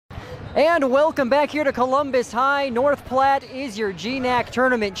And welcome back here to Columbus High. North Platte is your GNAC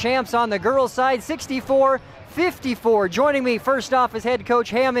tournament champs on the girls' side, 64-54. Joining me first off is head coach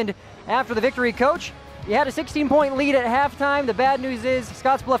Hammond after the victory. Coach, you had a 16-point lead at halftime. The bad news is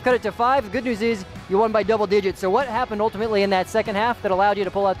Scottsbluff cut it to 5. The good news is you won by double digits. So what happened ultimately in that second half that allowed you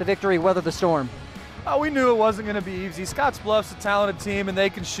to pull out the victory, weather the storm? We knew it wasn't going to be easy. Scottsbluff's a talented team and they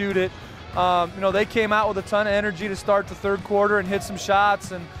can shoot it. They came out with a ton of energy to start the third quarter and hit some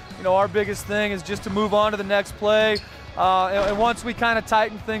shots. And our biggest thing is just to move on to the next play. And once we kind of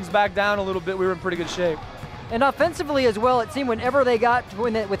tightened things back down a little bit, we were in pretty good shape. And offensively as well, it seemed whenever they got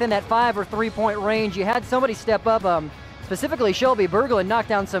within that 5 or 3 point range, you had somebody step up, specifically Shelby Berglund knocked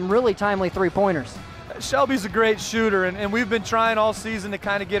down some really timely three-pointers. Shelby's a great shooter, and we've been trying all season to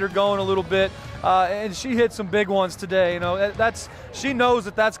kind of get her going a little bit, and she hit some big ones today. She knows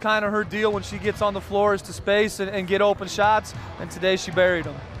that that's kind of her deal when she gets on the floor, is to space and get open shots, and today she buried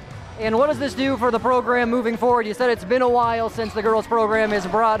them. And what does this do for the program moving forward? You said it's been a while since the girls program has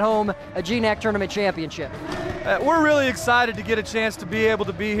brought home a GNAC tournament championship. We're really excited to get a chance to be able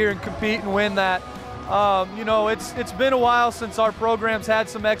to be here and compete and win that. It's been a while since our program's had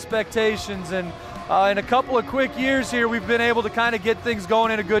some expectations, and in a couple of quick years here, we've been able to kind of get things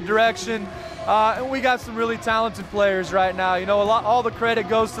going in a good direction. And we got some really talented players right now. All the credit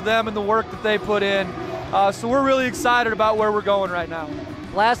goes to them and the work that they put in. So we're really excited about where we're going right now.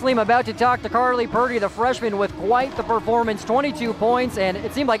 Lastly, I'm about to talk to Carly Purdy, the freshman, with quite the performance, 22 points, and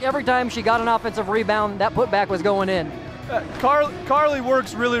it seemed like every time she got an offensive rebound, that putback was going in. Carly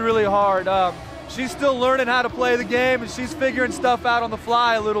works really, really hard. She's still learning how to play the game, and she's figuring stuff out on the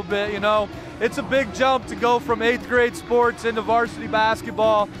fly a little bit, It's a big jump to go from 8th grade sports into varsity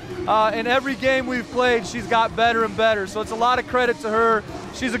basketball. And every game we've played, she's got better and better. So it's a lot of credit to her.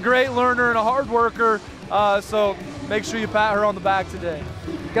 She's a great learner and a hard worker. So make sure you pat her on the back today.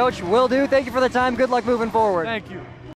 Coach, will do. Thank you for the time. Good luck moving forward. Thank you.